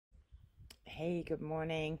Hey, good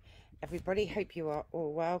morning, everybody. Hope you are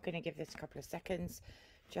all well. Going to give this a couple of seconds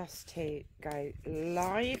just to go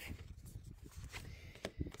live.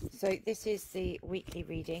 So this is the weekly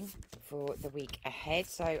reading for the week ahead.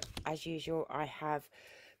 So as usual, I have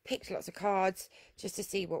picked lots of cards just to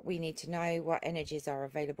see what we need to know, what energies are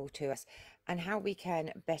available to us, and how we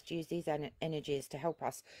can best use these energies to help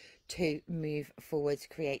us to move forwards,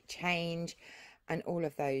 create change, and all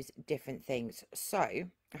of those different things. So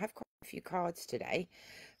I have quite a few cards today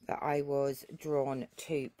that I was drawn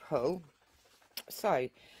to pull. So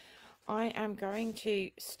I am going to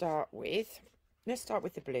start with, let's start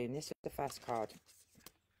with the bloom. This was the first card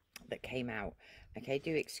that came out. Okay,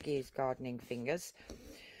 do excuse gardening fingers.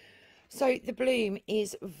 So the bloom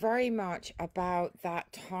is very much about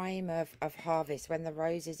that time of harvest when the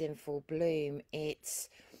rose is in full bloom. It's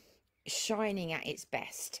shining at its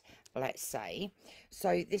best, let's say.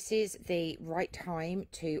 So this is the right time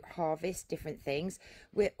to harvest different things.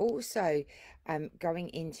 We're also going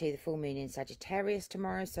into the full moon in Sagittarius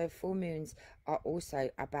tomorrow, so full moons are also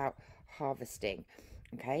about harvesting.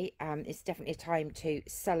 Okay, it's definitely a time to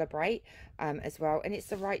celebrate as well, and it's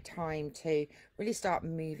the right time to really start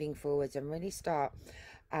moving forwards and really start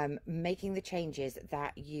making the changes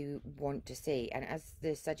that you want to see. And as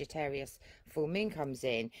the Sagittarius full moon comes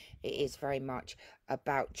in, it is very much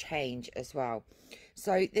about change as well.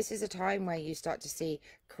 So this is a time where you start to see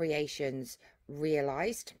creations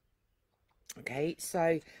realized. Okay,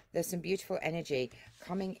 so there's some beautiful energy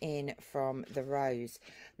coming in from the rose.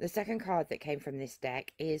 The second card that came from this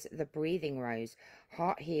deck is the breathing rose.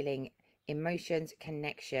 Heart healing, emotions,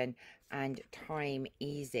 connection, and time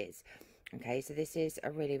eases. Okay, so this is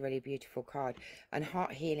a really, really beautiful card, and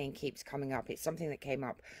heart healing keeps coming up. It's something that came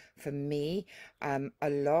up for me a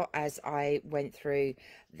lot as I went through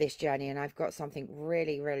this journey, and I've got something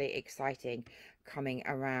really, really exciting coming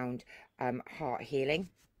around heart healing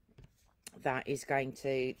that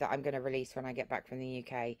I'm going to release when I get back from the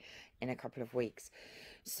UK in a couple of weeks.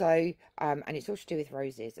 So and it's all to do with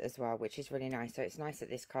roses as well, which is really nice. So it's nice that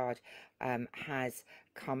this card has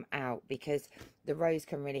come out, because the rose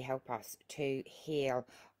can really help us to heal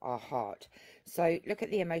our heart. So look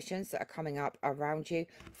at the emotions that are coming up around you.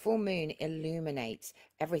 Full moon illuminates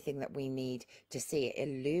everything that we need to see. It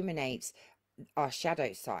illuminates our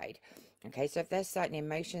shadow side. Okay, so if there's certain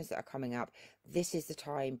emotions that are coming up, this is the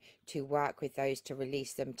time to work with those, to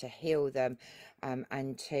release them, to heal them,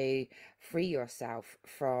 and to free yourself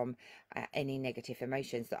from any negative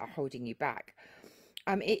emotions that are holding you back.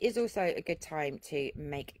 It is also a good time to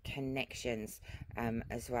make connections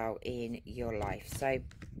as well in your life. So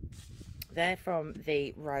they're from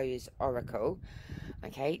the Rose Oracle.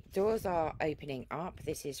 Okay, doors are opening up.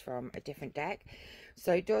 This is from a different deck.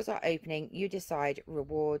 So doors are opening, you decide,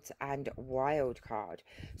 rewards, and wild card.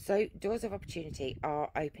 So doors of opportunity are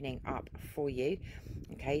opening up for you.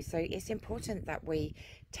 Okay, so it's important that we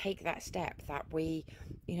take that step, that we,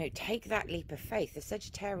 take that leap of faith. The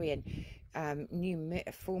Sagittarian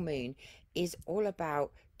full moon is all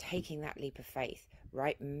about taking that leap of faith,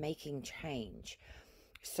 right? Making change.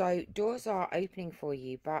 So doors are opening for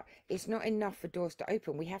you, but it's not enough for doors to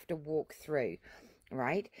open. We have to walk through,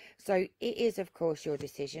 right? So it is, of course, your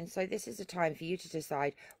decision. So this is a time for you to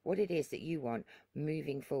decide what it is that you want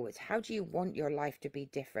moving forwards. How do you want your life to be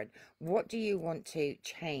different? What do you want to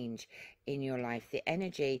change in your life? The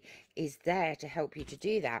energy is there to help you to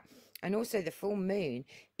do that. And also the full moon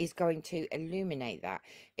is going to illuminate that.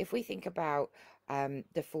 If we think about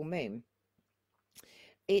the full moon,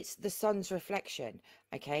 it's the sun's reflection.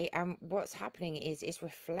 Okay, and what's happening is it's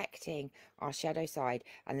reflecting our shadow side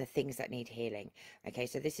and the things that need healing. Okay,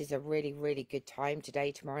 so this is a really, really good time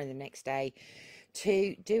today, tomorrow, and the next day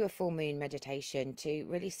to do a full moon meditation, to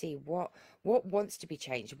really see what wants to be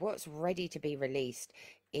changed, what's ready to be released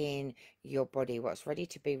in your body, what's ready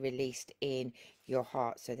to be released in your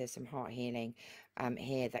heart. So there's some heart healing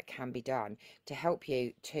here that can be done to help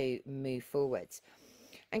you to move forwards.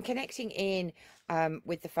 And connecting in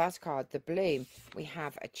with the first card, the bloom, we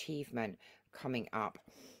have achievement coming up.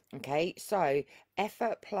 Okay, so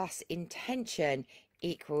effort plus intention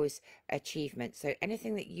equals achievement. So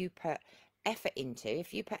anything that you put effort into,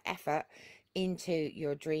 if you put effort into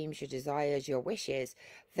your dreams, your desires, your wishes,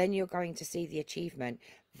 then you're going to see the achievement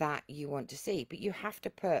that you want to see. But you have to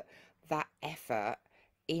put that effort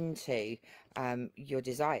into your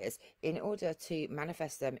desires in order to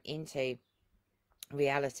manifest them into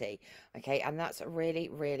reality. Okay, and that's really,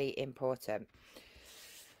 really important.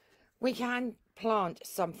 We can plant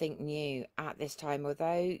something new at this time,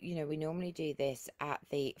 although we normally do this at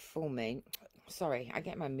the full moon. Sorry, I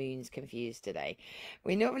get my moons confused today.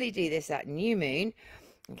 We normally do this at new moon,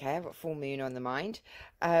 Okay, I've got full moon on the mind.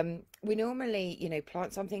 We normally, you know,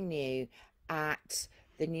 plant something new at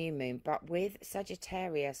the new moon, but with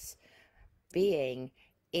Sagittarius being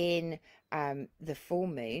in the full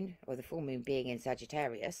moon, or the full moon being in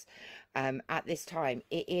Sagittarius, at this time,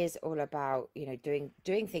 it is all about, you know,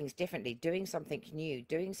 doing things differently, doing something new,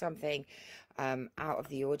 doing something out of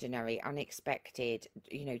the ordinary, unexpected,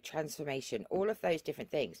 you know, transformation, all of those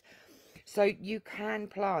different things. So you can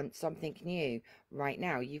plant something new right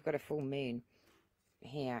now. You've got a full moon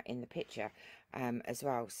here in the picture as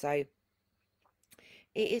well. So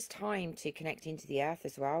it is time to connect into the earth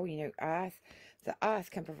as well. You know, the earth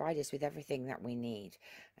can provide us with everything that we need.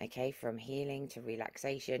 Okay, from healing to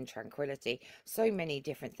relaxation, tranquility, so many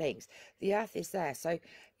different things. The earth is there. So,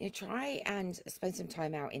 you know, try and spend some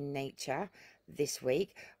time out in nature this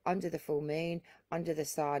week, under the full moon, under the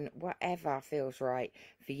sun, whatever feels right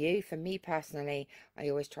for you. For me personally, I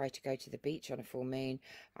always try to go to the beach on a full moon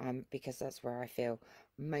because that's where I feel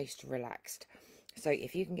most relaxed. So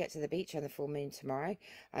if you can get to the beach on the full moon tomorrow,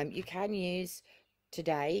 you can use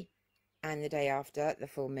today and the day after the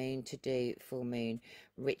full moon to do full moon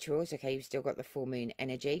rituals. Okay, you've still got the full moon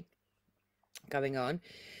energy going on.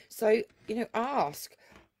 So, you know, ask,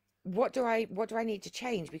 what do I need to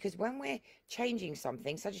change? Because when we're changing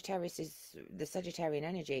something, Sagittarius is, the Sagittarian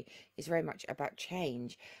energy is very much about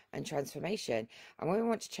change and transformation. And when we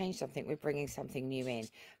want to change something, we're bringing something new in.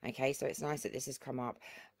 Okay, so it's nice that this has come up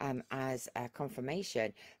as a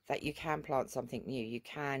confirmation that you can plant something new. You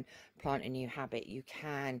can plant a new habit. You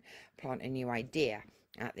can plant a new idea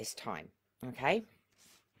at this time. Okay.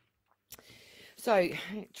 So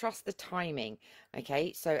trust the timing.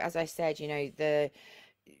 Okay, so as I said, you know,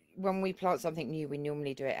 when we plant something new, we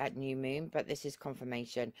normally do it at new moon, but this is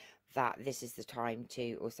confirmation that this is the time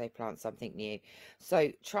to also plant something new.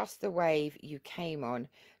 So trust the wave you came on.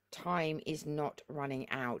 Time is not running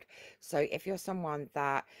out. So if you're someone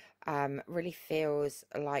that really feels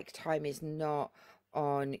like time is not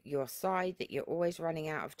on your side, that you're always running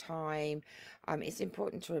out of time, it's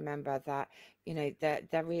important to remember that, you know,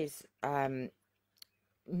 that there is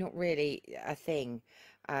not really a thing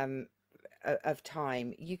of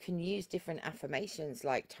time. You can use different affirmations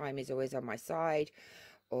like time is always on my side,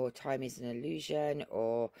 or time is an illusion,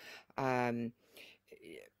 or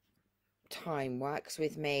time works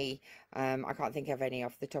with me. I can't think of any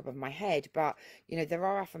off the top of my head, but you know, there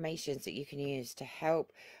are affirmations that you can use to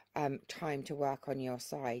help time to work on your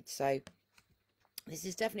side. So this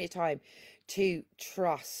is definitely a time to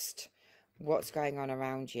trust what's going on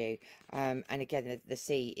around you. And again, the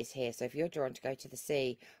sea is here. So if you're drawn to go to the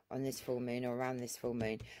sea on this full moon or around this full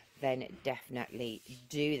moon, then definitely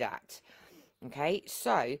do that. Okay,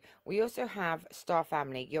 so we also have Star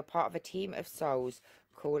Family. You're part of a team of souls.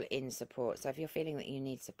 Call in support. So if you're feeling that you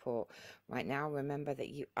need support right now, remember that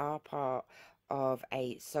you are part of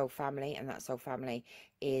a soul family, and that soul family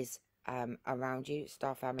is around you.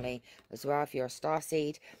 Star Family as well. If you're a star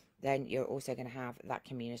seed, then you're also going to have that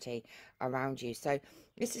community around you. So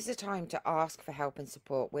this is a time to ask for help and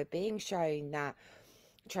support. We're being shown that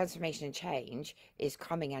transformation and change is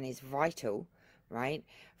coming and is vital, right,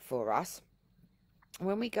 for us.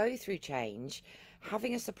 When we go through change,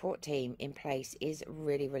 having a support team in place is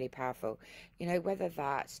really, really powerful. You know, whether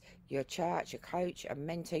that's your church, your coach, a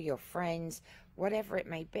mentor, your friends, whatever it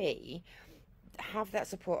may be, have that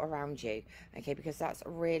support around you. Okay, because that's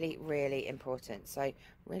really, really important. So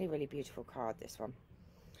really, really beautiful card, this one.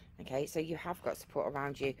 Okay, so you have got support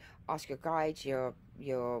around you. Ask your guides, your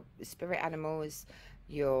spirit animals,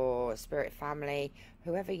 your spirit family,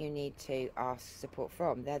 whoever you need to ask support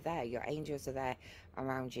from, they're there. Your angels are there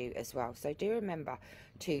around you as well. So do remember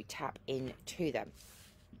to tap into them.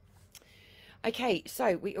 Okay,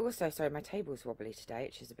 so we also, sorry, my table's wobbly today,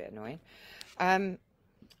 which is a bit annoying.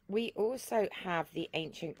 We also have the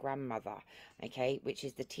ancient grandmother, okay, which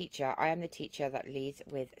is the teacher. I am the teacher that leads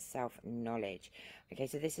with self-knowledge. Okay,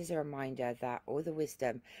 so this is a reminder that all the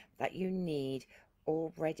wisdom that you need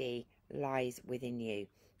already lies within you.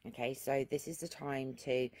 Okay, so this is the time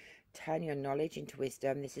to turn your knowledge into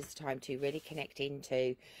wisdom. This is the time to really connect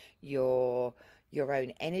into your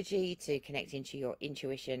own energy, to connect into your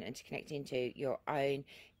intuition, and to connect into your own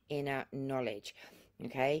inner knowledge.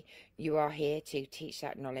 Okay, you are here to teach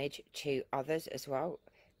that knowledge to others as well,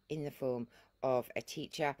 in the form of a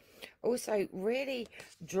teacher. Also really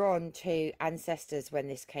drawn to ancestors when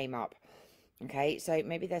this came up. Okay, so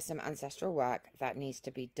maybe there's some ancestral work that needs to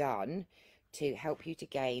be done to help you to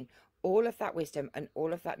gain all of that wisdom and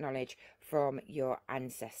all of that knowledge from your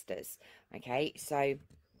ancestors. Okay, so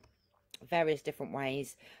various different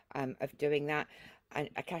ways of doing that. And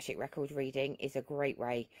Akashic record reading is a great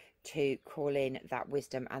way to call in that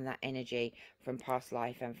wisdom and that energy from past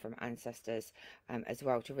life and from ancestors as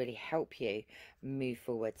well, to really help you move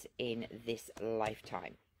forwards in this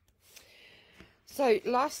lifetime. So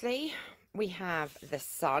lastly, we have the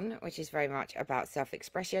sun, which is very much about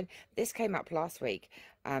self-expression. This came up last week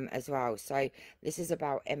as well. So this is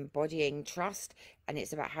about embodying trust, and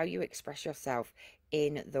it's about how you express yourself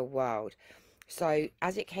in the world. So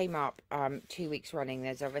as it came up 2 weeks running,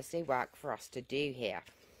 there's obviously work for us to do here.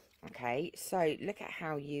 Okay, so look at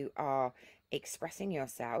how you are expressing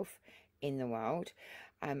yourself in the world.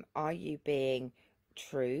 Are you being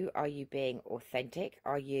true? Are you being authentic?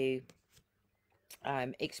 Are you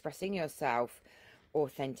expressing yourself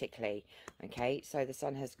authentically? Okay, so the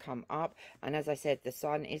sun has come up, and as I said, the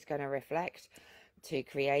sun is going to reflect to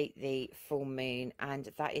create the full moon,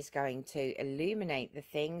 and that is going to illuminate the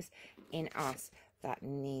things in us that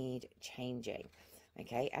need changing.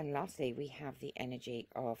 Okay, and lastly, we have the energy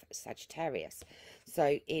of Sagittarius.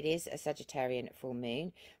 So it is a Sagittarian full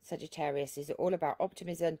moon. Sagittarius is all about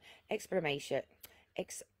optimism, exploration,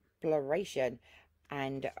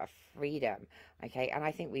 and freedom. Okay, and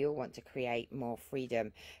I think we all want to create more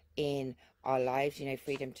freedom in our lives, you know,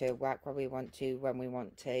 freedom to work where we want to, when we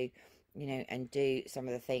want to, you know, and do some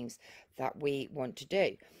of the things that we want to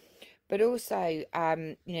do. But also, you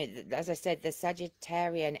know, as I said, the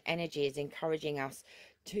Sagittarian energy is encouraging us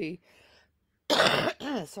to,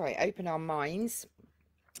 sorry, open our minds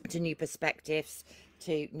to new perspectives,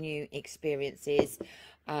 to new experiences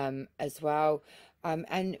as well.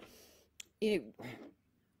 And, you know,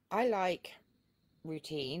 I like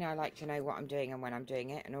routine. I like to know what I'm doing and when I'm doing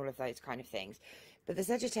it and all of those kind of things. But the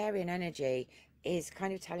Sagittarian energy is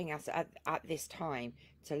kind of telling us at this time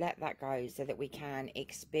to let that go, so that we can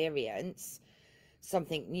experience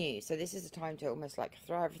something new. So this is a time to almost like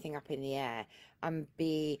throw everything up in the air and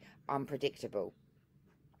be unpredictable,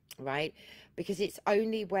 right? Because it's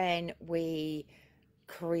only when we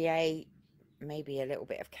create maybe a little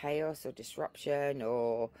bit of chaos or disruption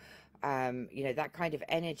or you know, that kind of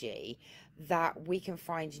energy, that we can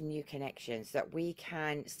find new connections, that we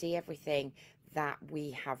can see everything that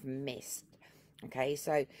we have missed. Okay,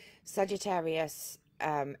 so Sagittarius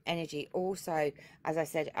energy also, as I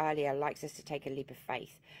said earlier, likes us to take a leap of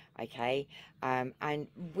faith. Okay, and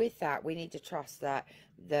with that, we need to trust that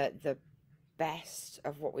the best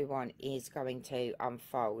of what we want is going to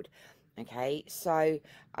unfold. Okay, so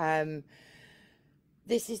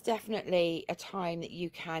this is definitely a time that you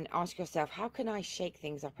can ask yourself, how can I shake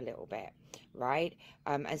things up a little bit, right?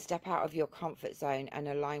 And step out of your comfort zone and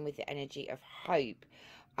align with the energy of hope,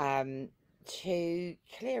 to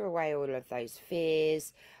clear away all of those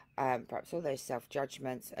fears, perhaps all those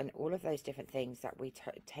self-judgments and all of those different things that we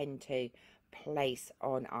tend to place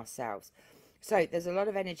on ourselves. So there's a lot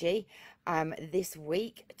of energy this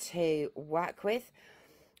week to work with.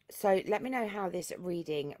 So let me know how this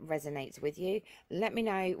reading resonates with you. Let me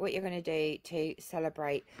know what you're going to do to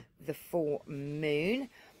celebrate the full moon.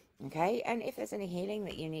 Okay, and if there's any healing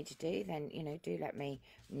that you need to do, then, you know, do let me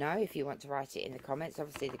know if you want to write it in the comments.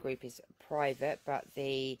 Obviously, the group is private, but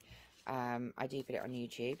the I do put it on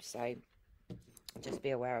YouTube, so just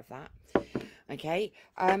be aware of that. Okay,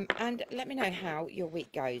 and let me know how your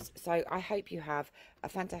week goes. So I hope you have a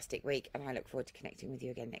fantastic week, and I look forward to connecting with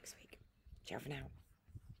you again next week. Ciao for now.